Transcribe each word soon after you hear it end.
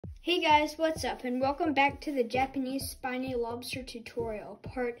Hey guys, what's up? And welcome back to the Japanese spiny lobster tutorial,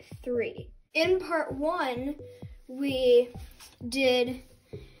 part 3. In part 1, we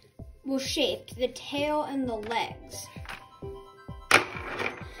shaped the tail and the legs.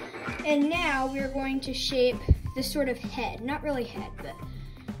 And now we're going to shape the sort of head. Not really head, but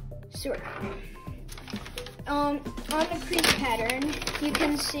sort of. On the crease pattern, you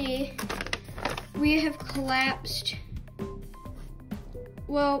can see we have collapsed.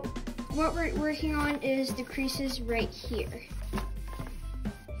 Well, what we're working on is the creases right here.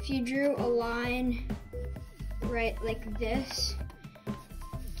 If you drew a line right like this,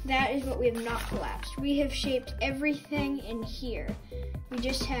 that is what we have not collapsed. We have shaped everything in here. We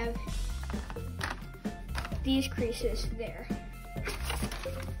just have these creases there.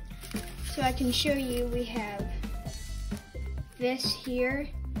 So I can show you, we have this here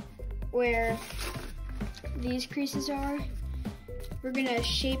where these creases are. We're gonna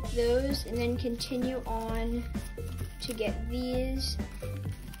shape those and then continue on to get these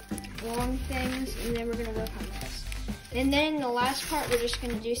long things, and then we're gonna work on this. And then in the last part, we're just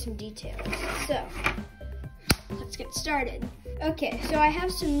gonna do some details. So, let's get started. Okay, so I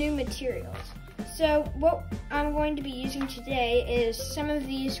have some new materials. So what I'm going to be using today is some of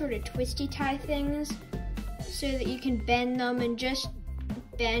these sort of twisty tie things so that you can bend them and just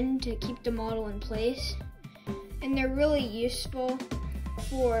bend to keep the model in place. And they're really useful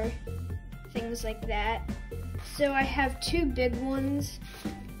for things like that. So I have 2 big ones,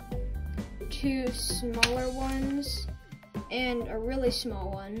 2 smaller ones, and a really small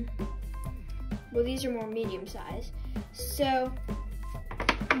one. Well, these are more medium size. So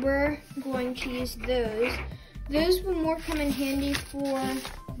we're going to use those. Those will more come in handy for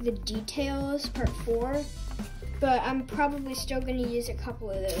the details, part 4, but I'm probably still gonna use a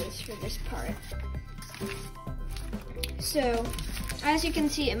couple of those for this part. So, as you can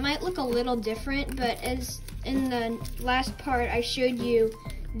see, it might look a little different, but as in the last part, I showed you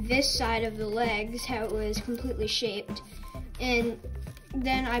this side of the legs, how it was completely shaped. And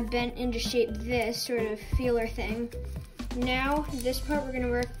then I bent into shape this sort of feeler thing. Now, this part, we're gonna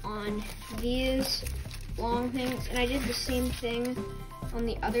work on these long things, and I did the same thing on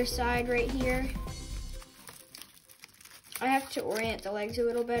the other side right here. I have to orient the legs a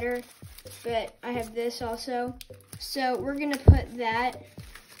little better, but I have this also. So we're gonna put that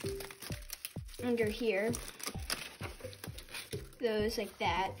under here, those like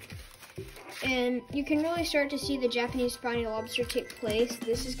that. And you can really start to see the Japanese spiny lobster take place.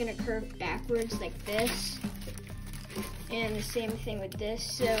 This is gonna curve backwards like this. And the same thing with this.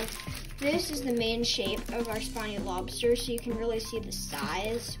 So this is the main shape of our spiny lobster, so you can really see the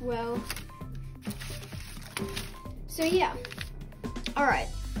size well. So yeah, all right.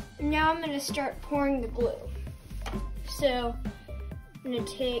 Now I'm gonna start pouring the glue. So I'm gonna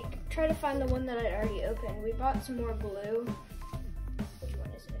try to find the one that I'd already opened. We bought some more glue. Which one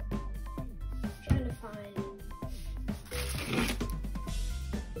is it? I'm trying to find.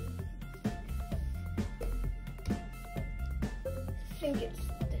 I think it's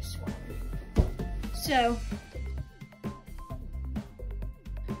this one. So,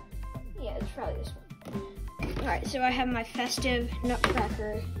 yeah, it's probably this one. All right, so I have my festive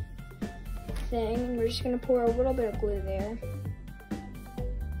nutcracker thing, and we're just gonna pour a little bit of glue there.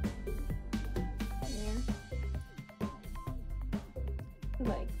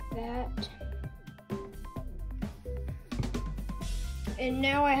 Like that. And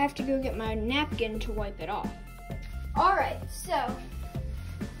now I have to go get my napkin to wipe it off. All right, so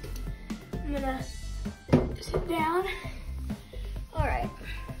I'm gonna sit down. All right.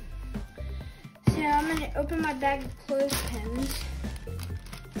 So I'm gonna open my bag of clothespins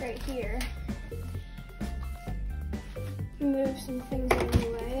right here. Move some things out of the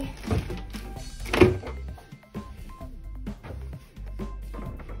way.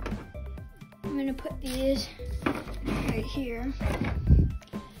 I'm gonna put these right here.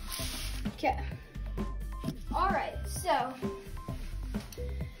 Okay. All right, so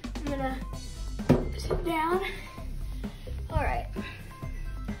I'm gonna sit down. All right.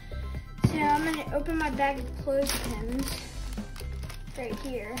 So I'm gonna open my bag of clothespins right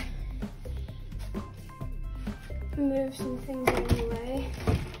here. Move some things out of the way.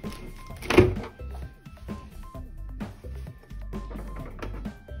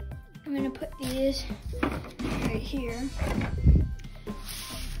 I'm gonna put these right here.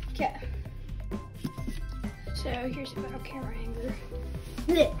 Okay. So here's a better camera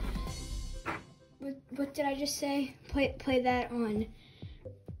angle. What did I just say? Play that on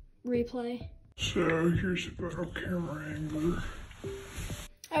replay. So here's a better camera angle.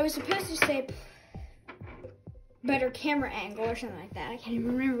 I was supposed to say better camera angle or something like that. I can't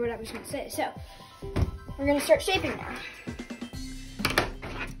even remember what I was gonna say. So we're gonna start shaping now.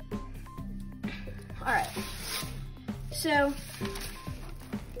 All right, so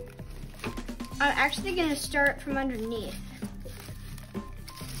I'm actually gonna start from underneath.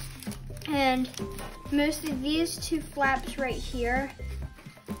 And most of these two flaps right here,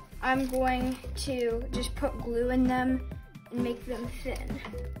 I'm going to just put glue in them and make them thin.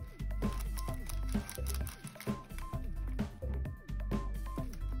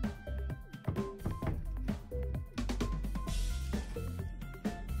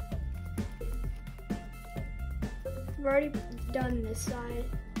 I've already done this side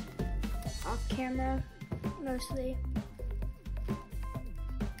off camera, mostly.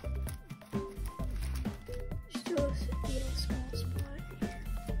 Still a little small spot.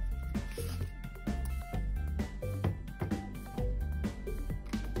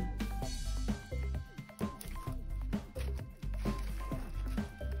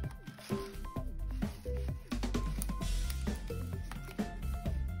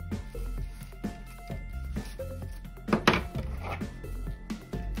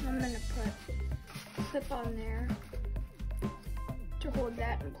 I'm gonna put a clip on there to hold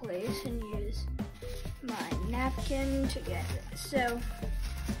that in place and use my napkin to get it. So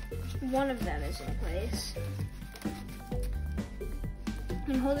one of them is in place.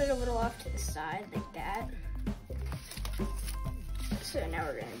 And hold it a little off to the side like that. So now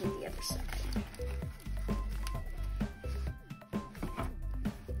we're gonna do the other side.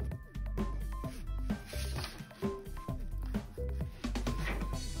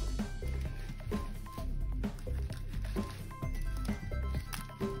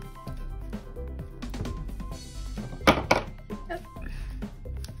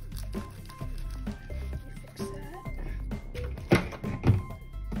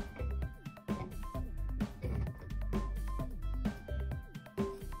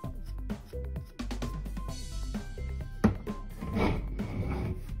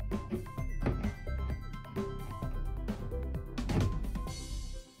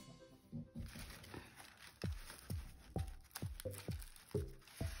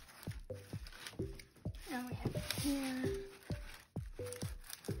 Now we have it here.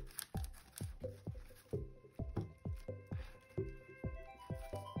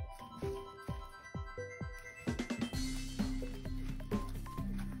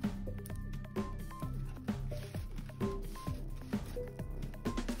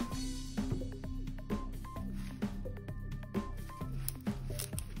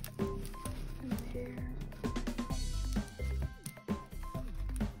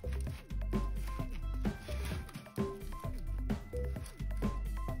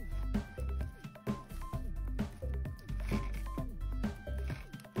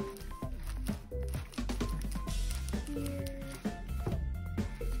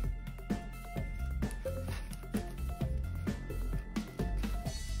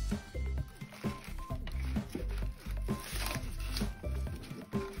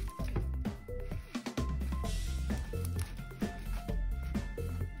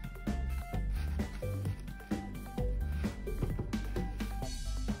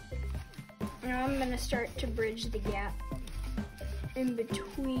 Now I'm gonna start to bridge the gap in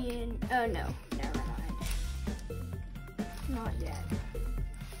between. Oh no, never mind. Not yet.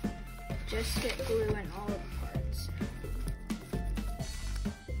 Just get glue in all of the parts.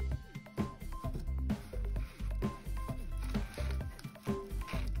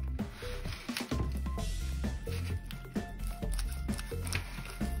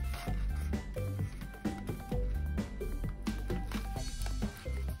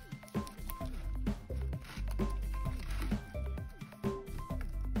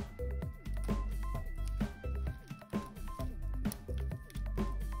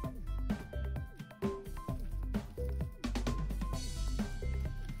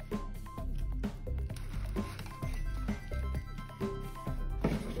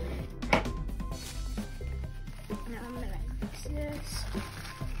 Now I'm gonna mix this.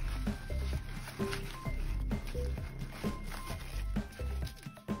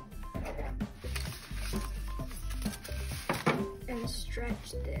 And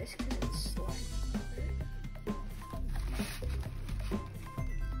stretch this because it's slimy.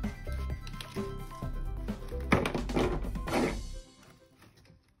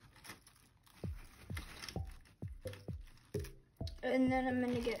 And then I'm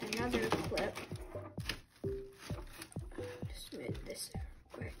gonna get another clip. Just move this out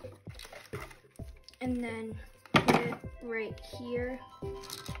quick. And then put it right here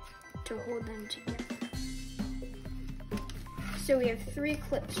to hold them together. So we have 3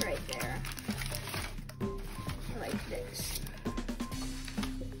 clips right there. like this.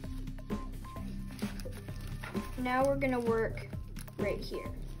 Now we're gonna work right here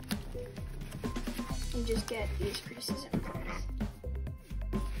and just get these creases in place.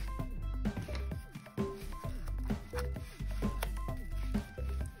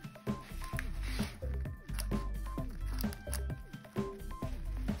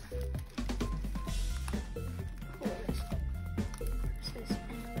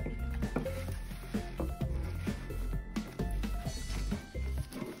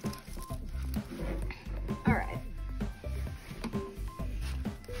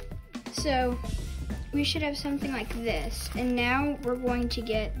 So we should have something like this. And now we're going to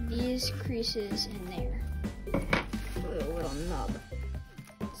get these creases in there with a little nub.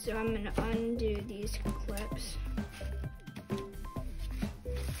 So I'm gonna undo these clips.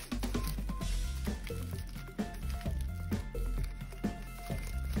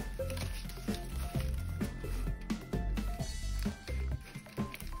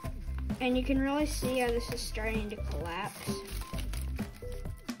 And you can really see how this is starting to collapse.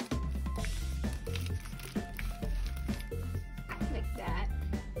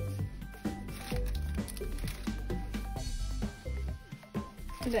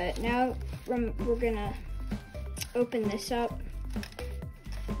 But now we're gonna open this up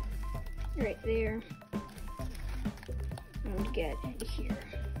right there and get it here.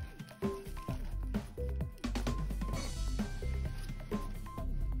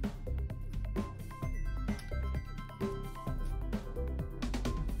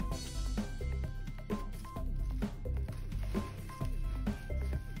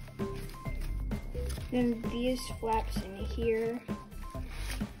 Then these flaps in here.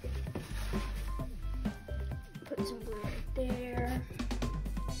 Put some glue right there.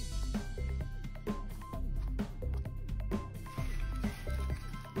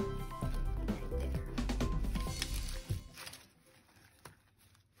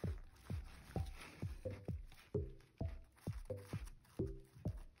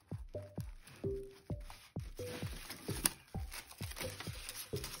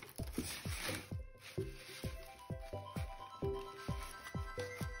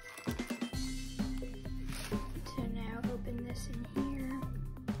 In here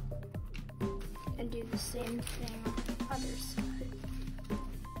and do the same thing on the other side.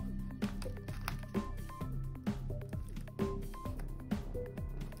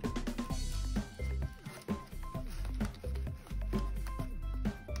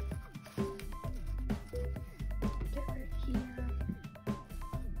 Get right here.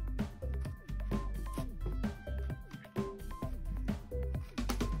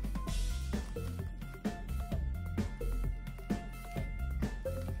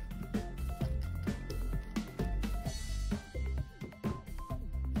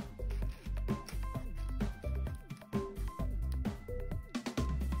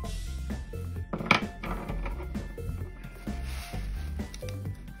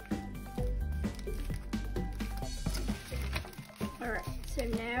 Alright, so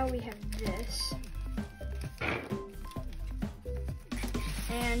now we have this.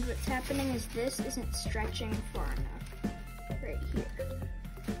 And what's happening is this isn't stretching far enough right here.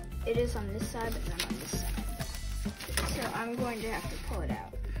 It is on this side, but not on this side. So I'm going to have to pull it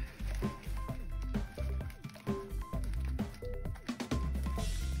out.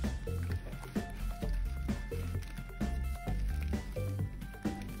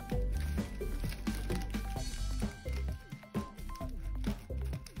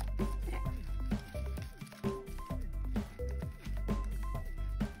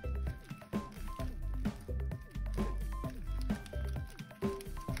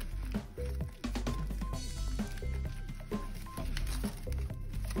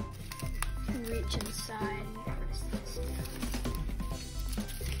 Reach inside and press this down.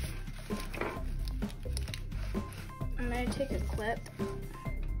 I'm going to take a clip,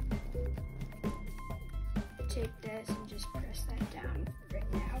 take this and just press that down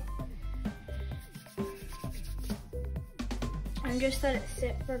right now. And just let it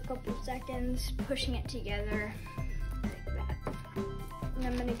sit for a couple seconds, pushing it together like that. And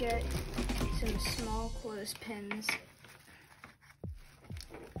I'm going to get some small clothespins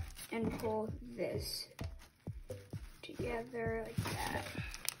and pull this together like that.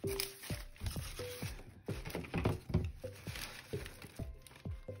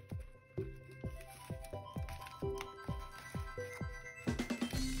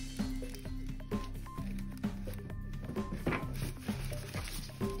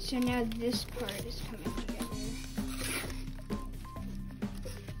 So now this part is coming together.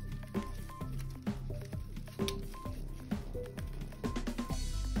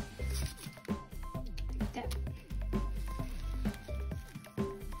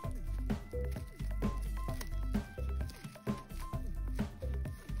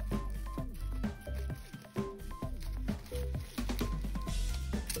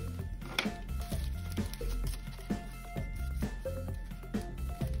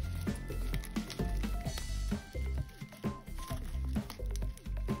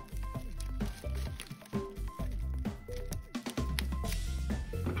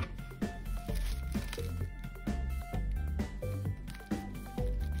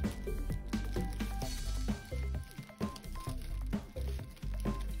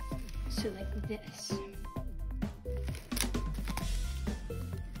 So like this.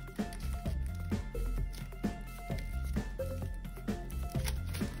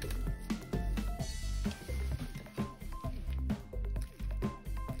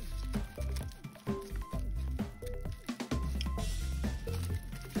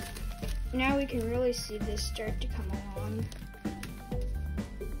 Now we can really see this start to come along.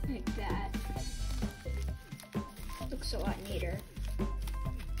 Like that. Looks a lot neater.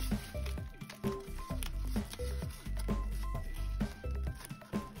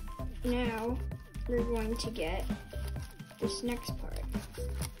 Now we're going to get this next part.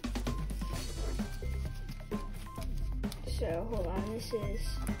 So hold on, this is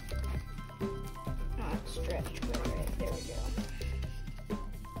not stretched, but right, there we go.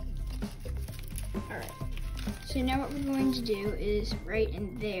 Alright, so now what we're going to do is right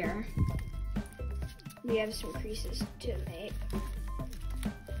in there, we have some creases to make.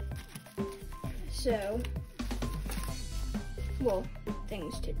 So, well,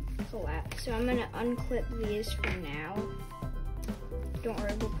 things to collapse. So I'm gonna unclip these for now. Don't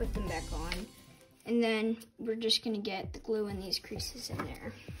worry, we'll put them back on. And then we're just gonna get the glue in these creases in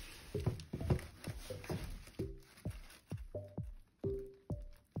there.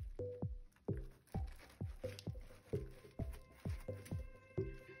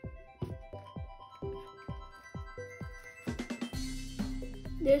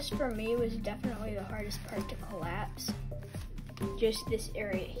 This for me was definitely the hardest part to collapse. Just this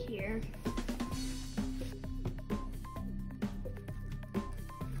area here.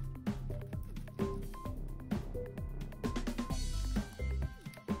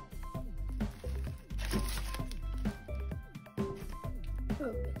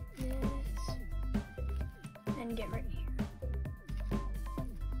 Open this and get right here.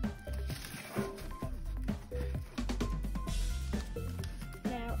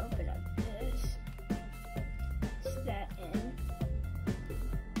 Now open up this, set that in.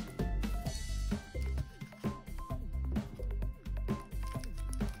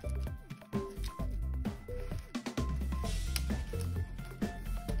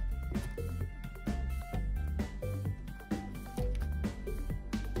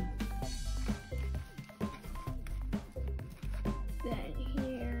 Then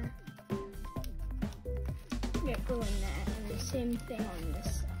here, get glue in that, and the same thing on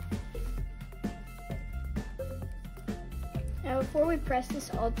this side. Now before we press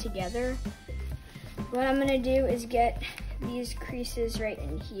this all together, what I'm gonna do is get these creases right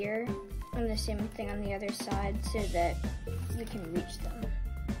in here, and the same thing on the other side so that we can reach them.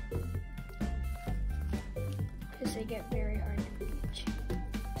 Because they get very hard to reach.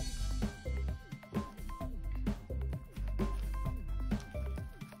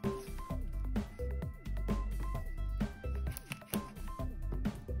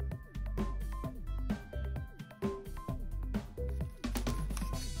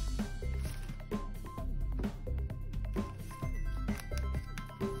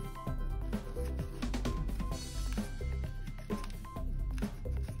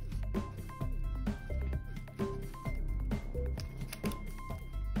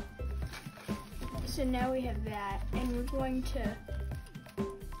 So now we have that, and we're going to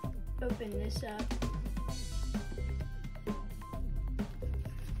open this up.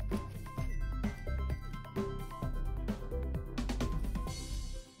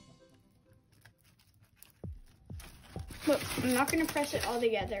 Look, I'm not going to press it all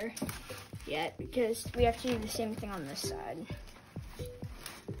together yet because we have to do the same thing on this side.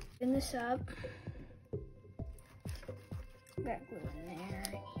 Open this up. Got glue in there,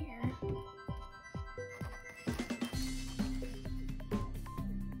 right here.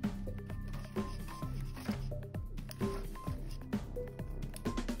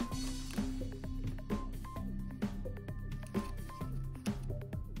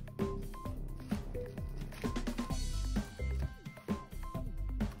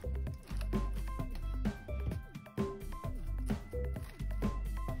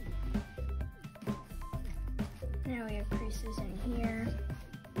 Now we have creases in here.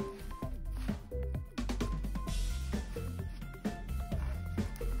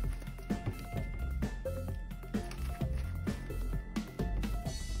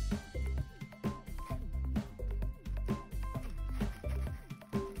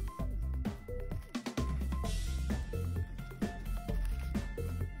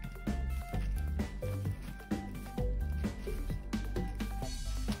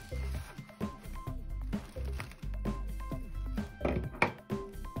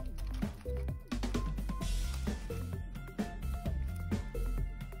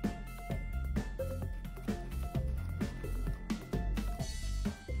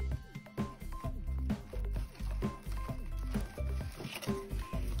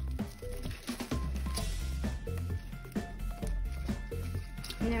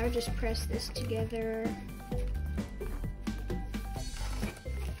 Now just press this together.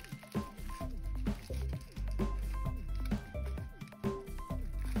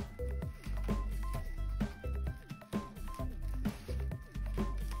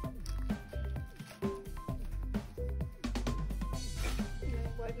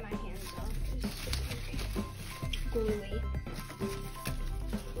 Wipe my hands off. It's gluey.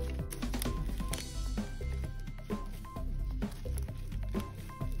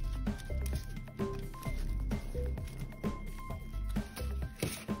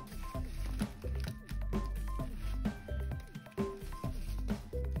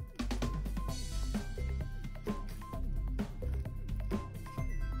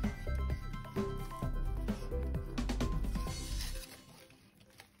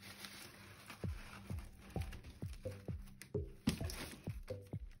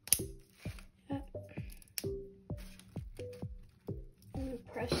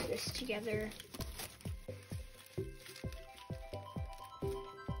 Press this together.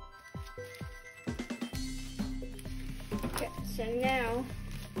 Okay, so now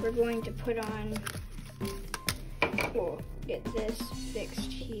we're going to put on, we'll get this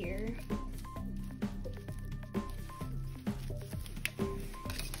fixed here.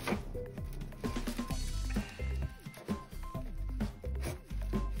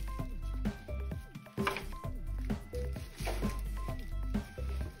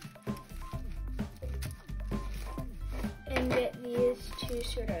 And get these two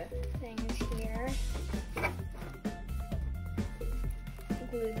sort of things here.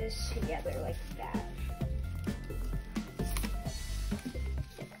 Glue this together like that.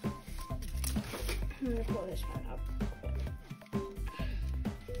 I'm gonna pull this one up.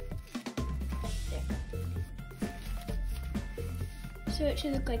 There. So it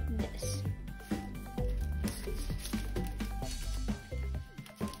should look like this.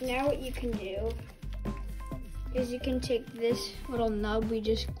 Now what you can do is you can take this little nub we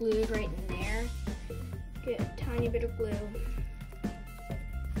just glued right in there, get a tiny bit of glue,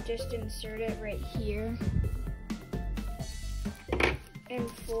 just insert it right here, and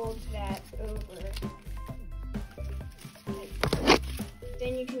fold that over.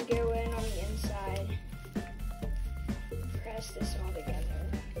 Then you can go in on the inside, press this all together.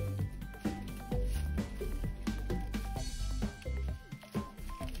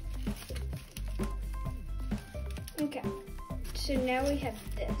 Okay, so now we have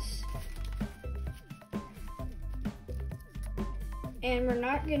this. And we're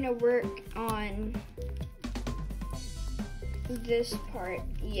not gonna work on this part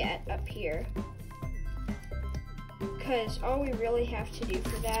yet up here, because all we really have to do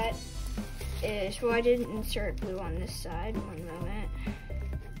for that is, well, I didn't insert glue on this side, one moment.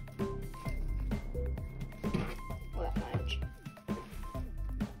 Well, that much.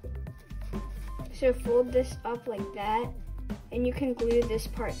 So fold this up like that, and you can glue this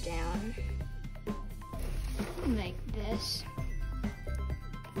part down like this.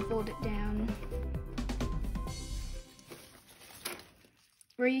 Fold it down.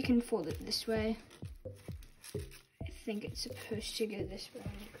 Or you can fold it this way. I think it's supposed to go this way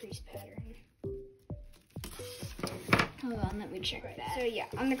on the crease pattern. Hold on, let me check that. So yeah,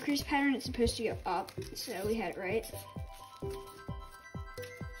 on the crease pattern it's supposed to go up, so we had it right.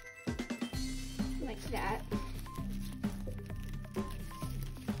 Like that.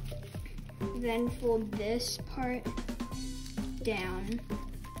 Then fold this part down.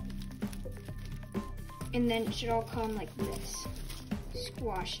 And then it should all come like this.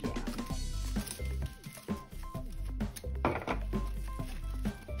 Squash down.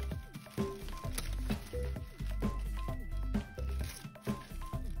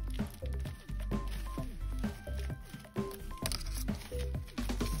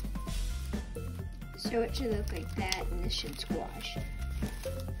 So it should look like that, and this should squash.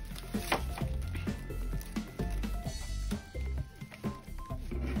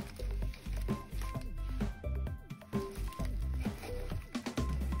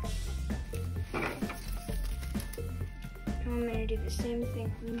 I'm going to do the same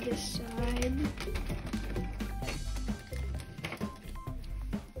thing on this side.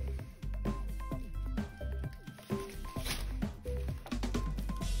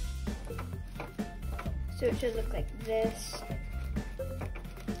 So it should look like this.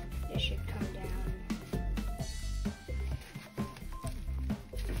 It should come down.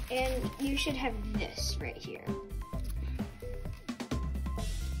 And you should have this right here.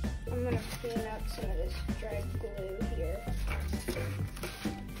 I'm gonna clean up some of this dried glue here.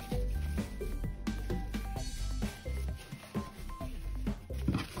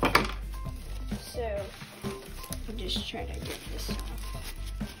 So I'll just try to get this off.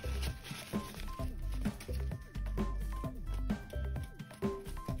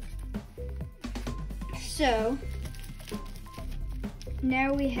 So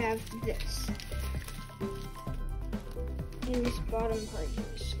now we have this. And this bottom part here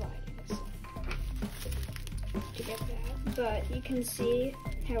is sliding to get that. But you can see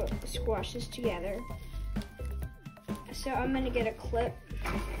how it squashes together. So I'm gonna get a clip,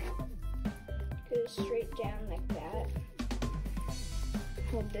 go straight down like that.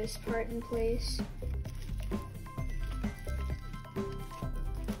 Hold this part in place.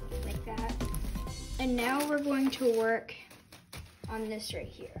 Like that. And now we're going to work on this right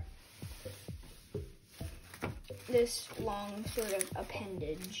here. This long sort of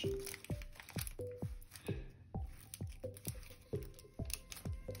appendage.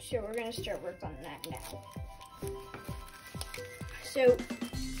 So we're gonna start work on that now. So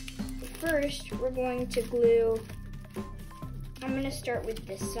first we're going to glue, I'm gonna start with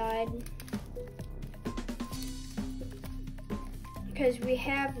this side because we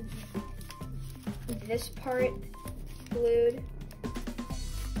have this part glued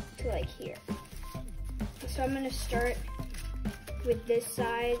to like here. So I'm gonna start with this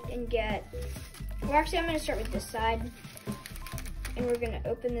side and get, well actually I'm gonna start with this side and we're gonna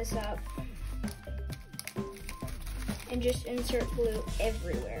open this up and just insert glue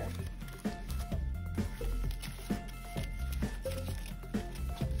everywhere.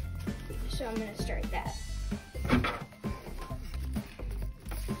 So I'm gonna start that.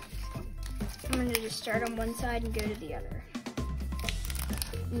 I'm gonna just start on one side and go to the other.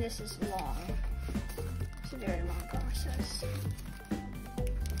 And this is long. It's a very long process.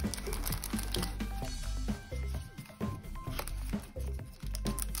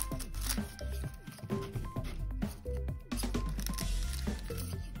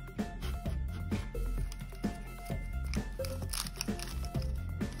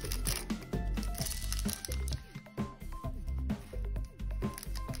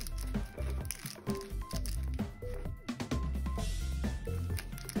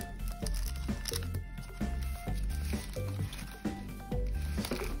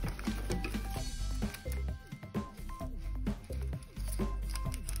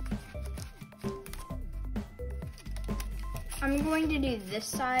 I'm going to do this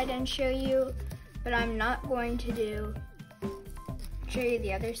side and show you, but I'm not going to show you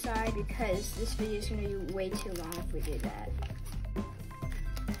the other side because this video is going to be way too long if we do that.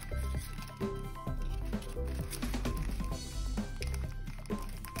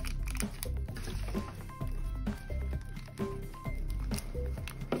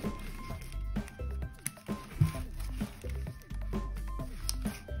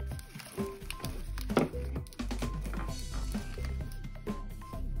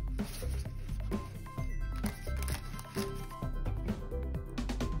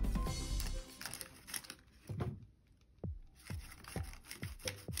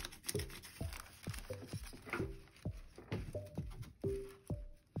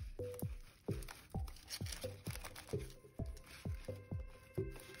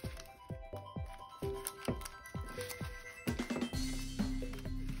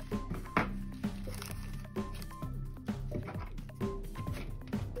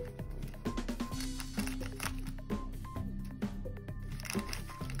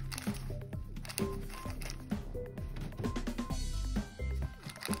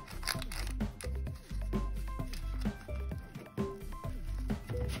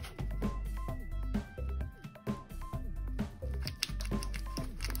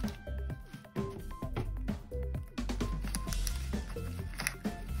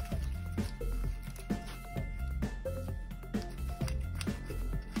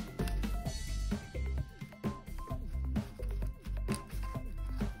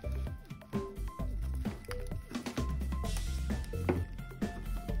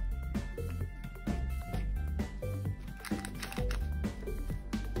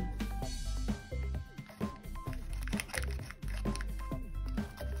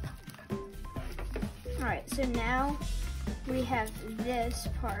 Alright, so now we have this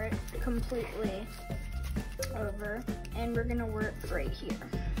part completely over, and we're gonna work right here.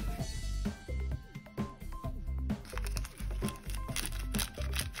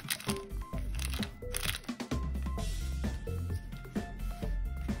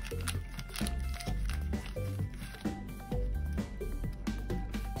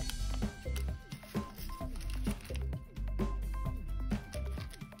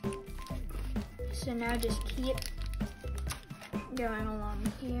 So now just keep going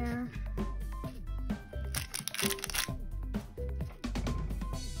along here.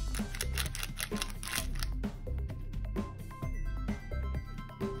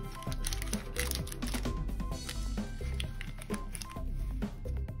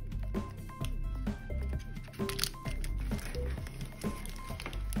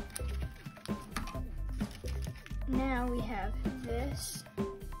 Now we have this.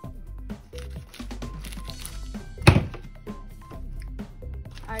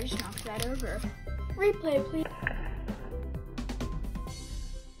 I just knocked that over. Replay, please.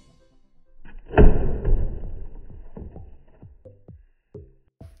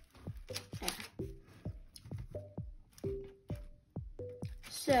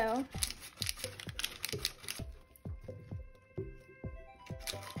 So,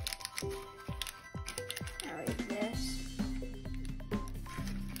 now we have this.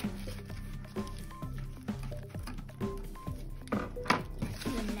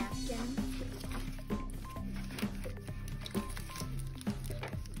 The napkin.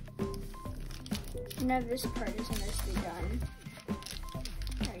 Now this part is mostly done.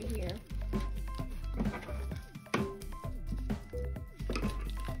 Right here.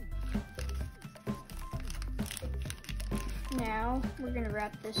 Now we're gonna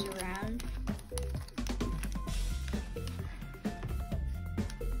wrap this around.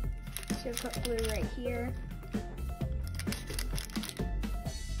 So put glue right here.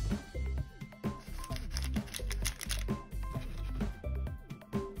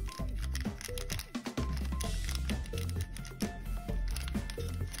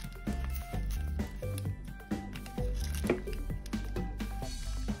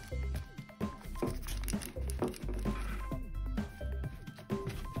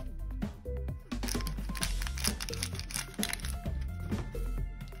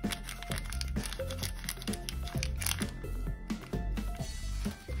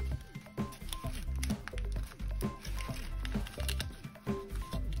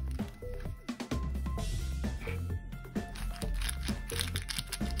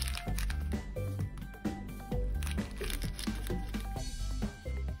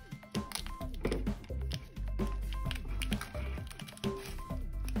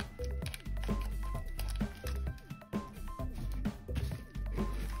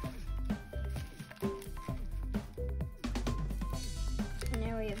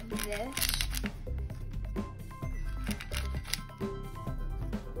 Now we have this.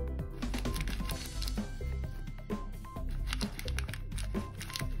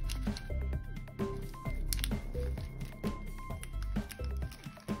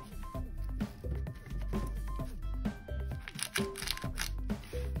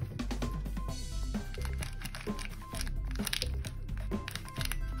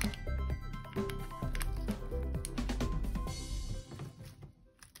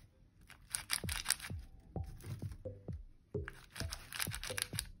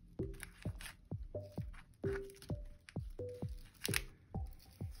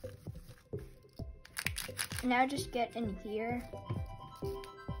 Now just get in here.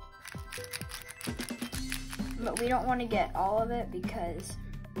 But we don't want to get all of it because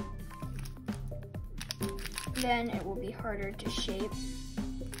then it will be harder to shape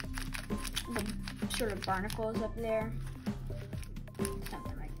the sort of barnacles up there.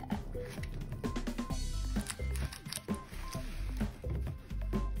 Something like that.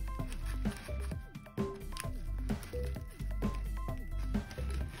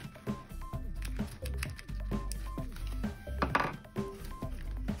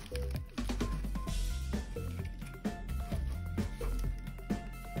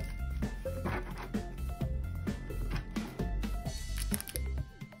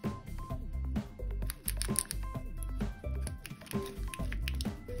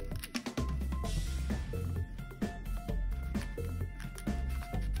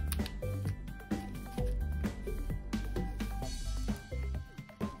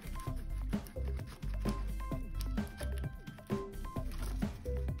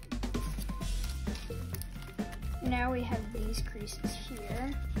 Now we have these creases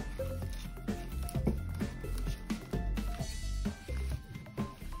here.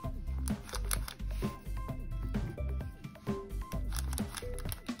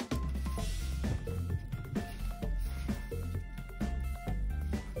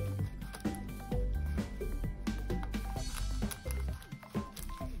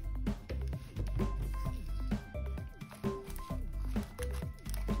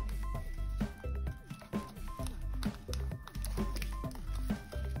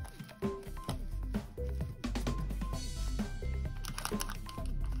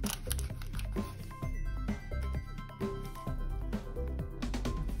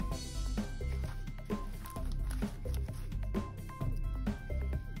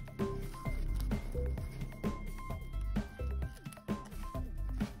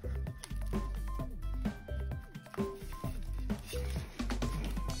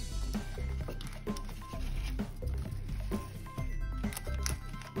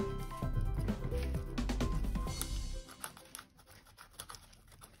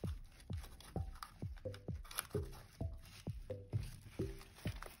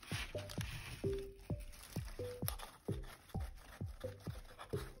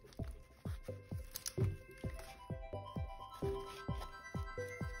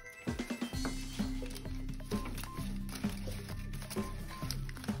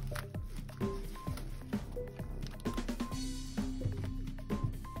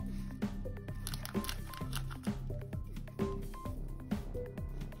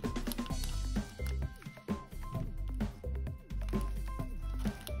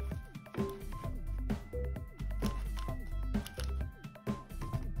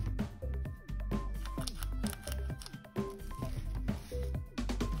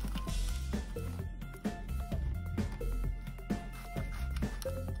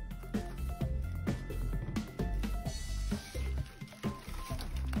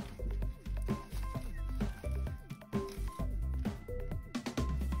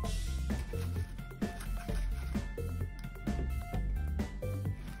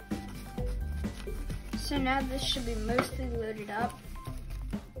 So now this should be mostly loaded up.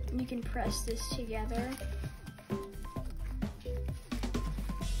 You can press this together.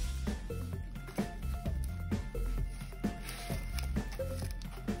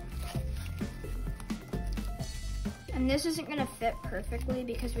 And this isn't gonna fit perfectly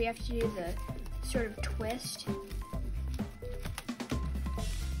because we have to do the sort of twist,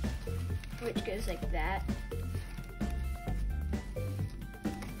 which goes like that.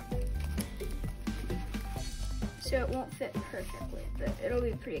 So it won't fit perfectly, but it'll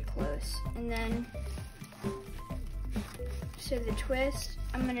be pretty close. And then, so the twist,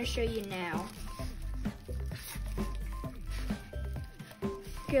 I'm gonna show you now,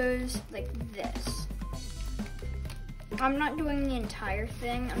 goes like this. I'm not doing the entire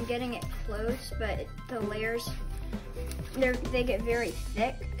thing, I'm getting it close, but the layers, they get very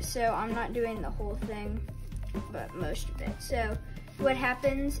thick, so I'm not doing the whole thing, but most of it. So what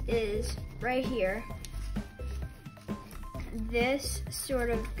happens is right here, this sort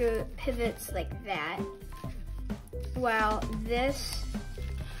of pivots like that, while this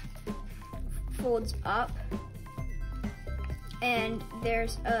folds up, and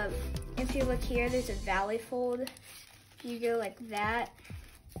there's a, if you look here, there's a valley fold. You go like that,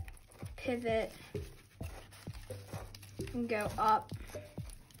 pivot, and go up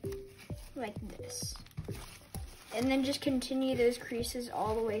like this. And then just continue those creases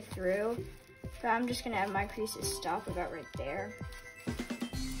all the way through. But I'm just gonna have my creases stop about right there.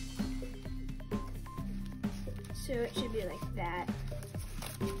 So it should be like that.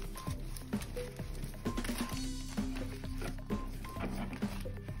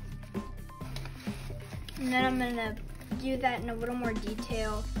 And then I'm gonna do that in a little more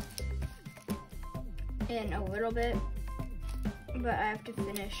detail in a little bit, but I have to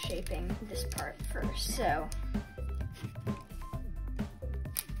finish shaping this part first. So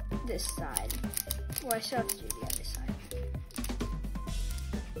this side, well, I still have to do the other side.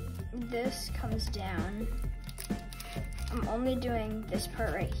 This comes down. I'm only doing this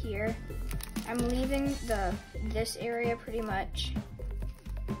part right here. I'm leaving this area pretty much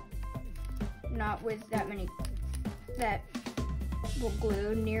not with that many that will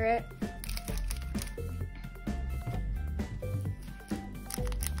glue near it.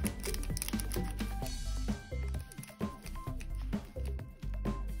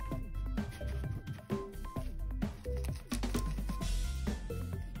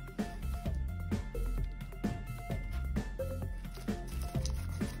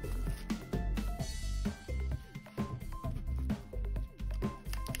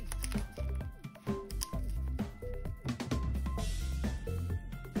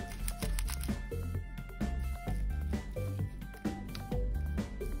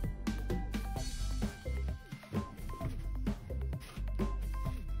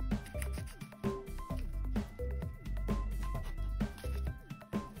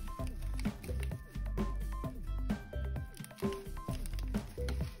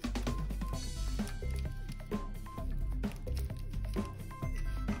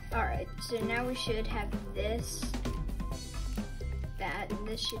 Alright, so now we should have this, that, and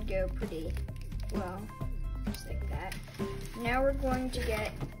this should go pretty well, just like that. Now we're going to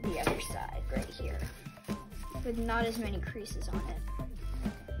get the other side right here, with not as many creases on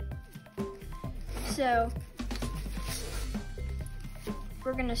it. So,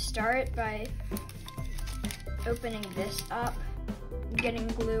 we're gonna start by opening this up, getting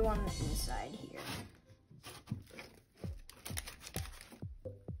glue on the inside here.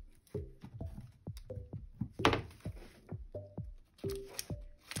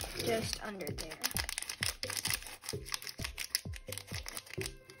 Just under there.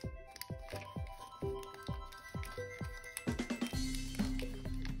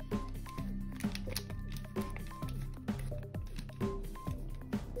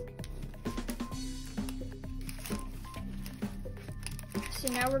 So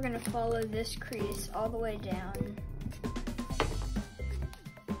now we're going to follow this crease all the way down,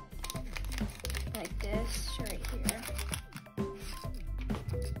 like this, right here.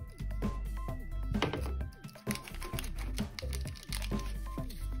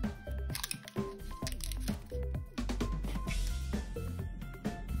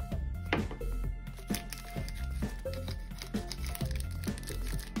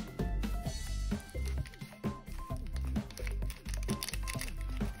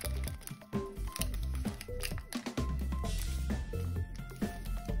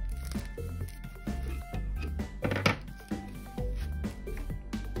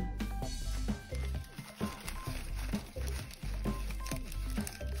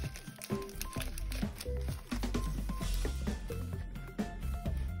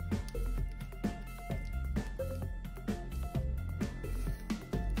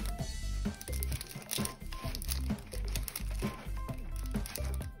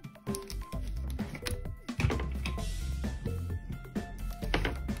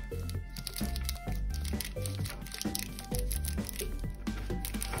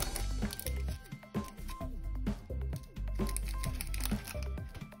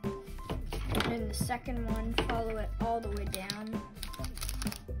 And then the second one, follow it all the way down.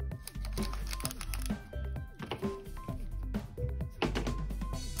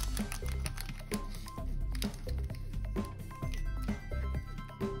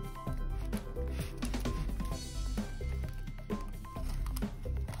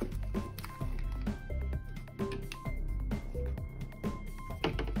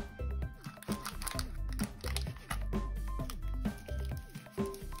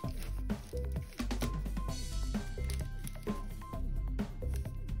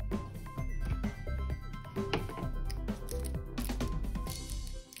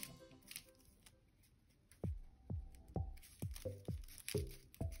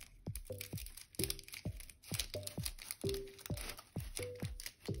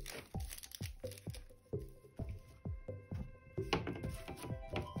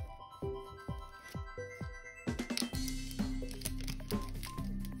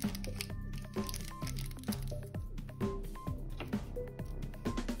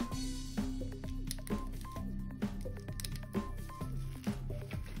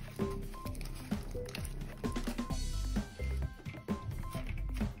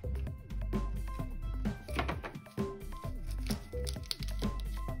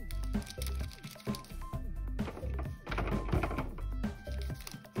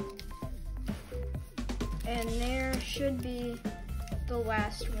 And there should be the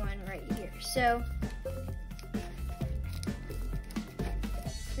last one right here. So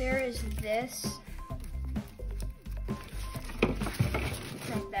there is this,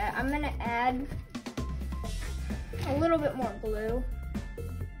 like that. I'm gonna add a little bit more glue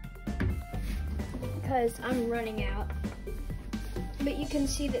because I'm running out. But you can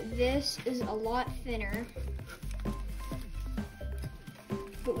see that this is a lot thinner,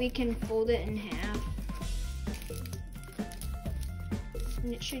 but we can fold it in half.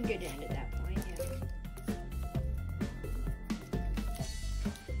 And it should go down at that point, yeah.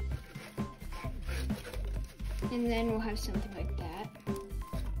 And then we'll have something like that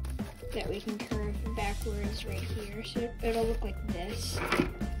we can curve backwards right here. So it'll look like this.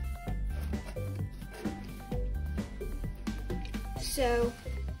 So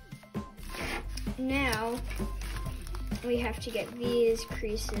now we have to get these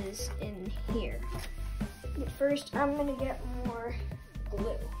creases in here. But first I'm gonna get more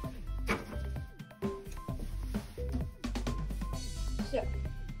glue. So,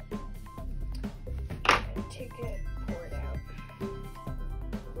 I'm gonna take it, pour it out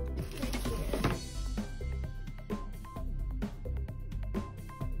right here.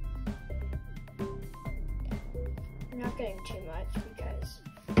 I'm not getting too much because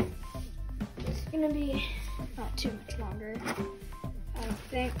it's gonna be not too much longer, I don't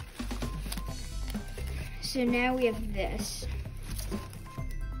think. So now we have this.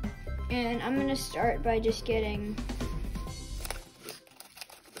 And I'm gonna start by just getting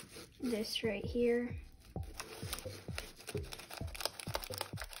this right here.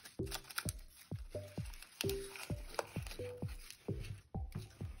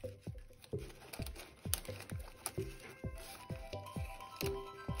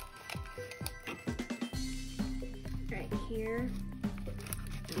 Right here,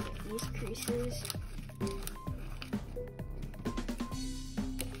 get these creases.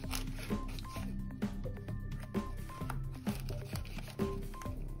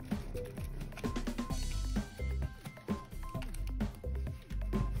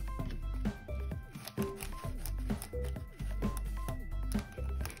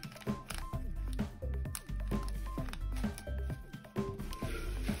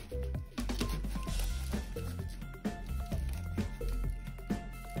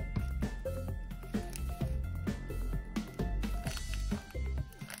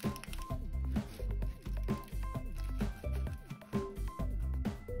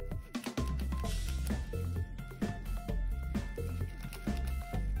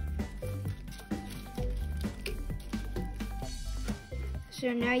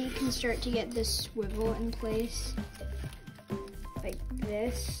 So now you can start to get this swivel in place, like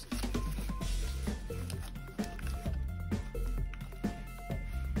this.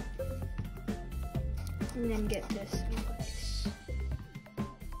 And then get this in place.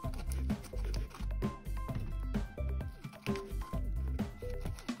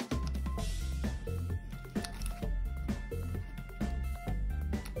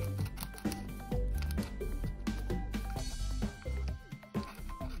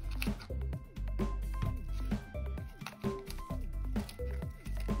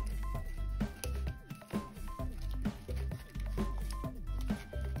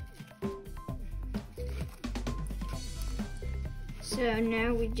 So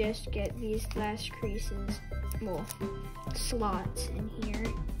now we just get these last creases, well, slots in here.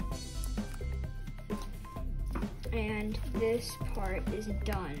 And this part is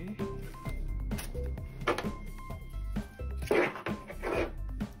done.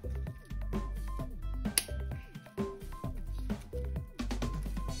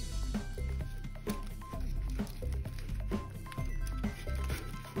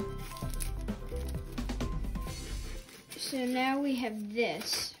 So now we have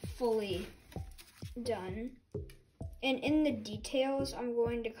this fully done. And in the details, I'm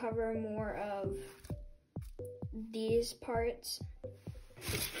going to cover more of these parts.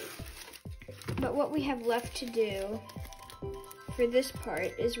 But what we have left to do for this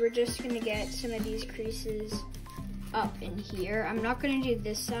part is we're just gonna get some of these creases up in here. I'm not gonna do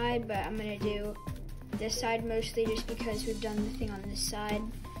this side, but I'm gonna do this side mostly just because we've done the thing on this side.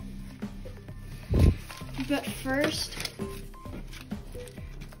 But first,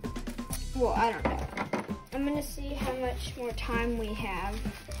 well, I don't know. I'm gonna see how much more time we have,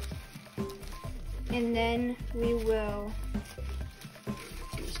 and then we will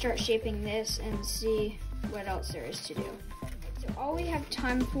start shaping this and see what else there is to do. So all we have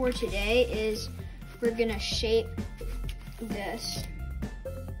time for today is we're gonna shape this,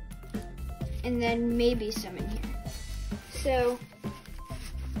 and then maybe some in here. So,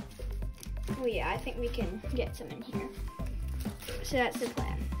 well, yeah, I think we can get some in here. So that's the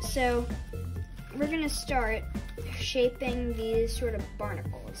plan. So we're gonna start shaping these sort of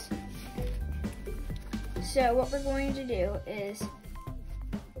barnacles. So what we're going to do is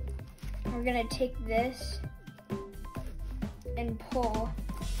we're gonna take this and pull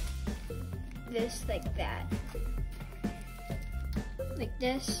this like that. Like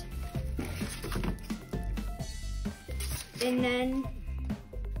this. And then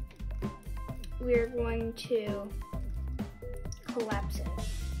we're going to collapse it.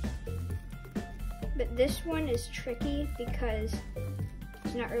 But this one is tricky because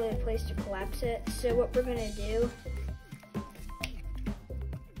there's not really a place to collapse it. So what we're gonna do,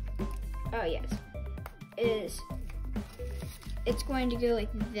 oh yes, is it's going to go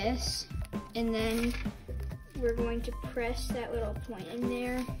like this, and then we're going to press that little point in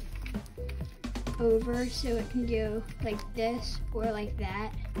there over so it can go like this or like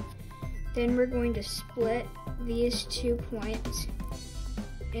that. Then we're going to split these 2 points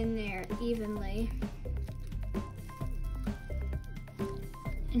in there evenly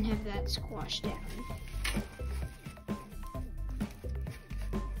and have that squashed down.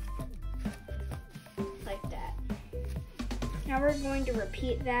 Like that. Now we're going to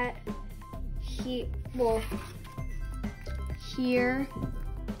repeat that here,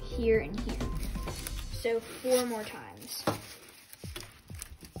 here, and here. So 4 more times.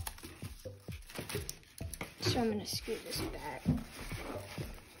 So I'm gonna scoot this back.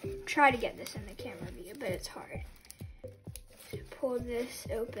 Try to get this in the camera view, but it's hard. So pull this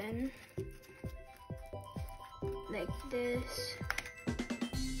open like this,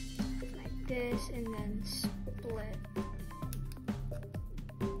 and then split.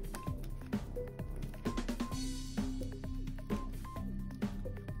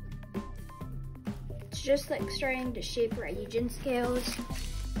 It's just like starting to shape our Eugen scales.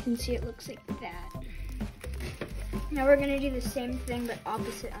 You can see it looks like that. Now we're gonna do the same thing but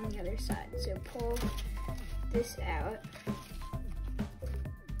opposite on the other side. So pull this out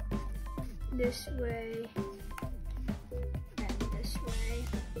this way and this way.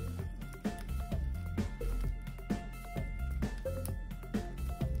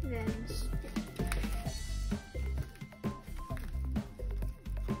 Then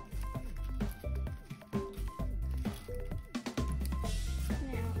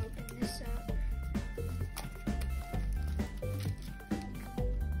now open this up.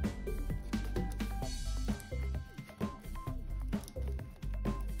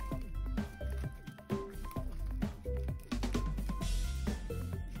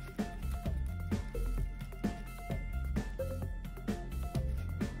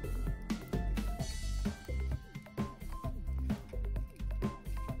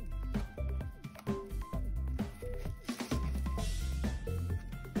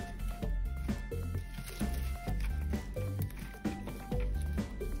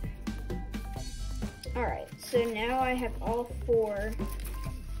 Alright, so now I have all 4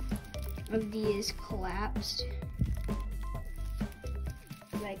 of these collapsed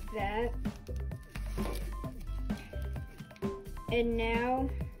like that. And now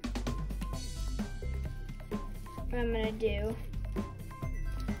what I'm gonna do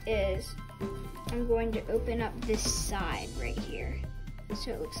is I'm going to open up this side right here.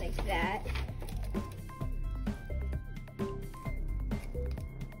 So it looks like that.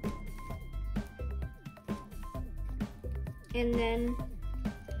 And then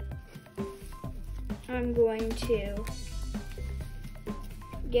I'm going to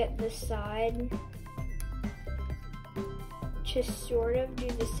get the side to sort of do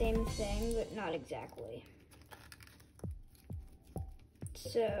the same thing, but not exactly.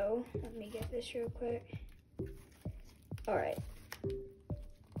 So let me get this real quick. All right.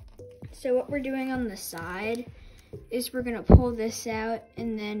 So what we're doing on the side is we're gonna pull this out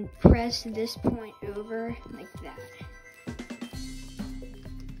and then press this point over like that.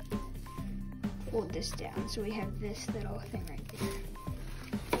 Hold this down so we have this little thing right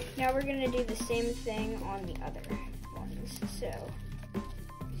there. Now we're gonna do the same thing on the other ones. So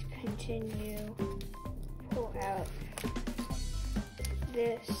continue, pull out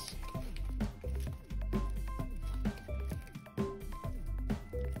this.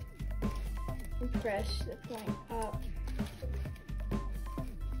 And press the point up.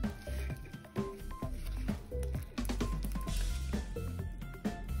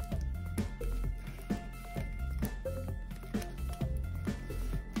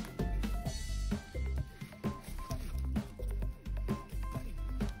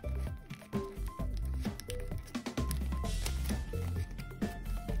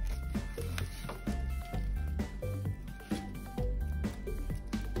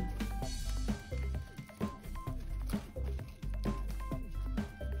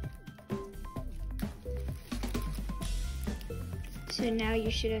 So now you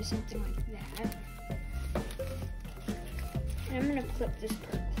should have something like that. And I'm gonna clip this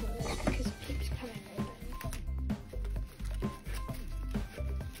part closed because it keeps coming open.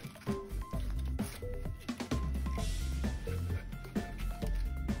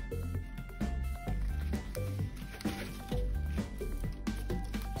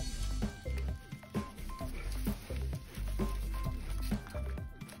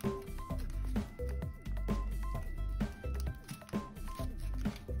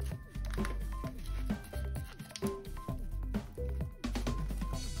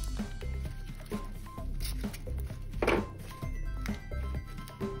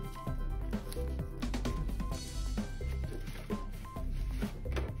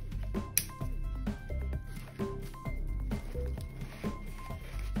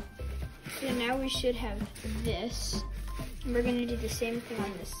 So now we should have this, and we're gonna do the same thing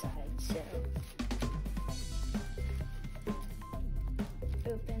on this side. So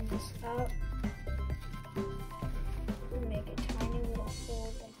open this up, and make a tiny little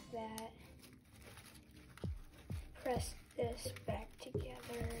fold like that. Press this back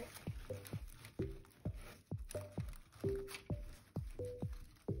together.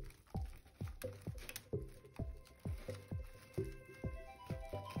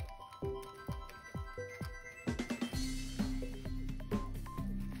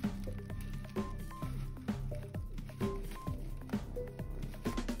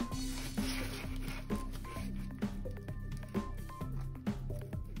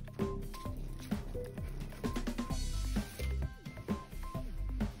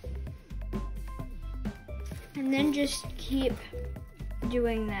 And then just keep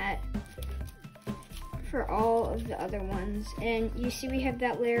doing that for all of the other ones. And you see we have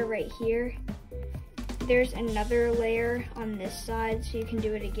that layer right here. There's another layer on this side, so you can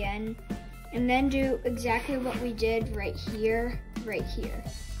do it again. And then do exactly what we did right here, right here.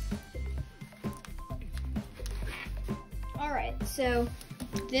 All right, so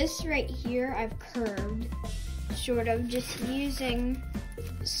this right here I've curved, sort of, just using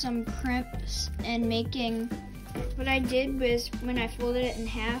some crimps and making. What I did was when I folded it in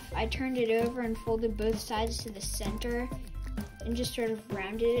half, I turned it over and folded both sides to the center and just sort of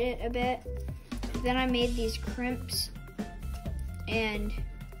rounded it a bit. Then I made these crimps and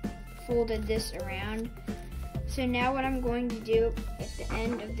folded this around. So now what I'm going to do at the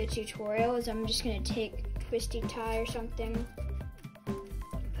end of the tutorial is I'm just going to take a twisty tie or something,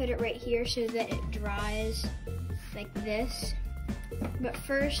 put it right here so that it dries like this. But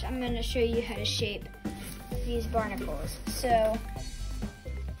first I'm going to show you how to shape these barnacles. So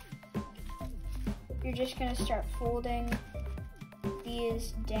you're just going to start folding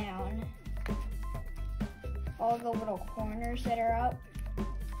these down, all the little corners that are up,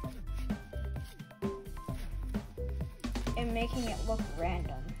 and making it look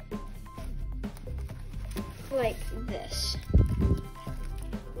random, like this.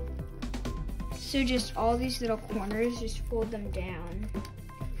 So just all these little corners, just fold them down.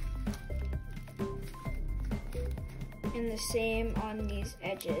 And the same on these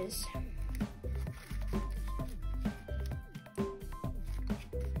edges.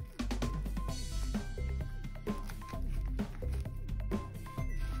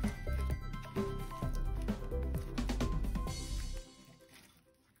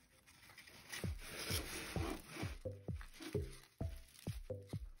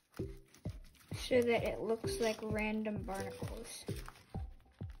 so that it looks like random barnacles.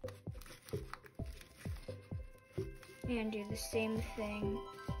 And do the same thing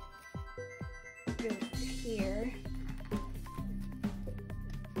over here.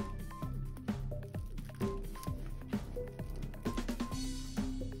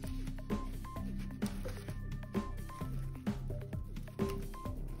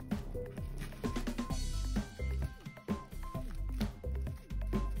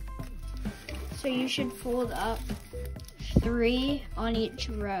 So you should fold up 3 on each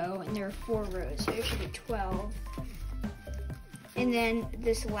row, and there are 4 rows, so there should be 12. And then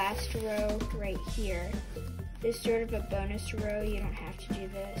this last row right here is sort of a bonus row. You don't have to do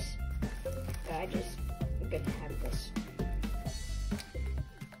this, but I'm gonna have this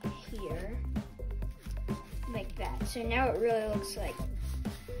here, like that. So now it really looks like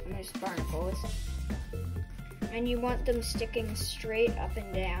almost barnacles. And you want them sticking straight up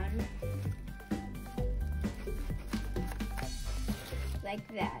and down, like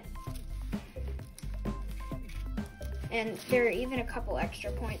that. And there are even a couple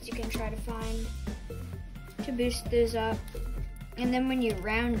extra points you can try to find to boost those up. And then when you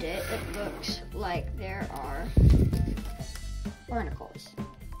round it, it looks like there are barnacles.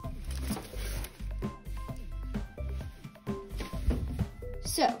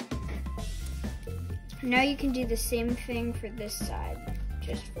 So, now you can do the same thing for this side.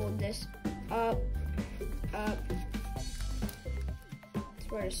 Just fold this up, up,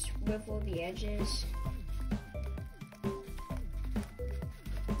 sort of swivel the edges.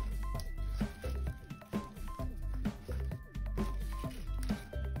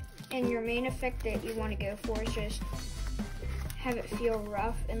 And your main effect that you want to go for is just have it feel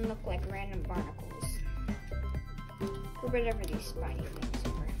rough and look like random barnacles. Or whatever these spiny things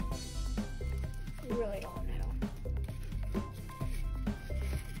are. You really don't know.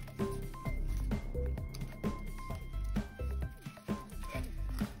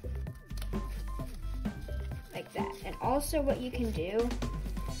 Like that. And also what you can do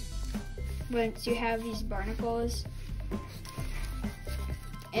once you have these barnacles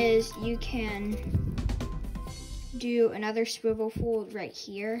is you can do another swivel fold right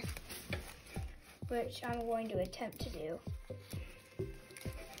here, which I'm going to attempt to do.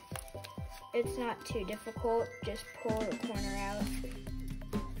 It's not too difficult, just pull the corner out.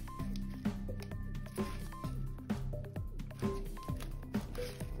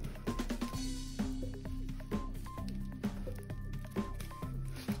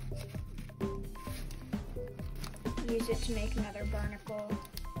 Use it to make another barnacle.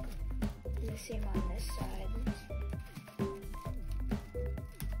 The same on this side.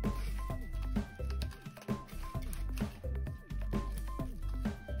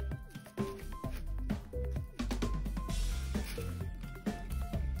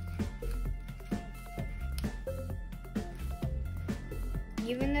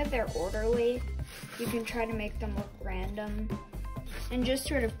 Even though they're orderly, you can try to make them look random and just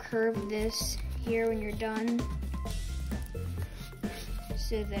sort of curve this here when you're done,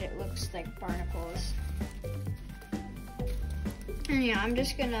 so that it looks like barnacles. And yeah, I'm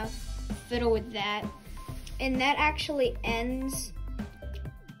just gonna fiddle with that. And that actually ends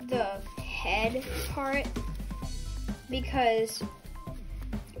the head part, because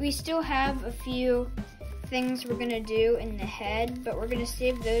we still have a few things we're gonna do in the head, but we're gonna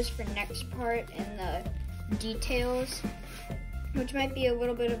save those for next part in the details, which might be a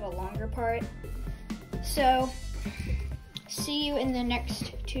little bit of a longer part. So, see you in the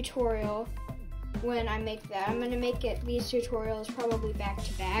next tutorial when I make that. I'm gonna make these tutorials probably back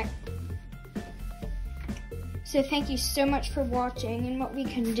to back. So thank you so much for watching, and what we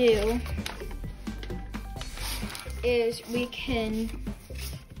can do is we can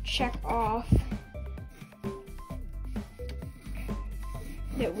check off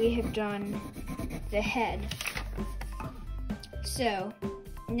that we have done the head. So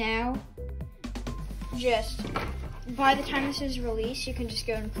now, just by the time this is released, you can just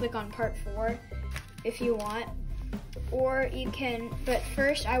go and click on part 4 if you want, or you can, but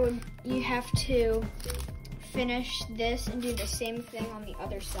first you have to finish this and do the same thing on the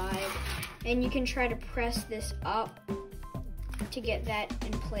other side, and you can try to press this up to get that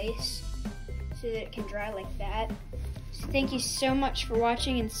in place so that it can dry like that. So thank you so much for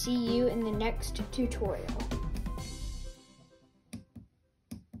watching, and see you in the next tutorial.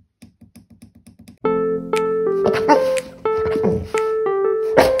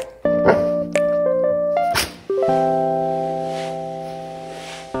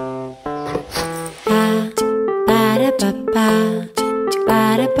 Ba-da-ba-ba,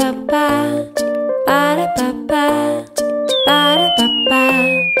 ba-da-ba-ba, ba-da-ba-ba.